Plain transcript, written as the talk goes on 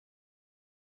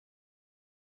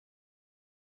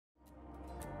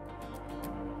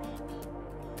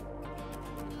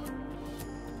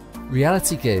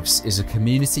Reality Gives is a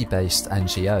community-based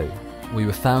NGO. We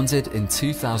were founded in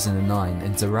 2009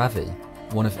 in Dharavi,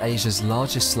 one of Asia's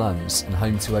largest slums and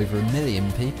home to over 1 million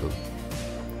people.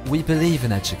 We believe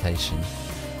in education.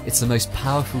 It's the most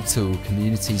powerful tool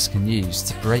communities can use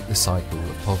to break the cycle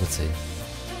of poverty.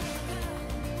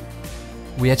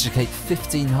 We educate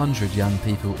 1,500 young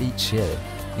people each year,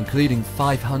 including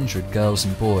 500 girls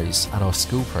and boys at our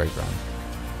school programme.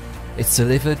 It's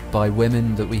delivered by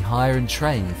women that we hire and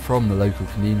train from the local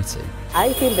community.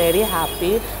 I feel very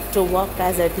happy to work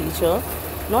as a teacher,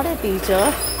 not a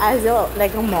teacher, as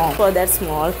a mom for their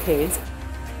small kids.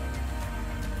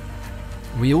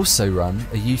 We also run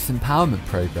a youth empowerment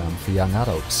programme for young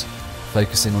adults,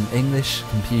 focusing on English,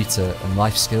 computer and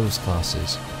life skills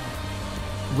classes.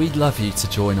 We'd love you to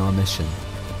join our mission.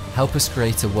 Help us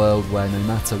create a world where no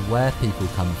matter where people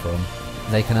come from,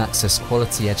 they can access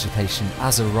quality education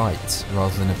as a right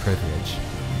rather than a privilege.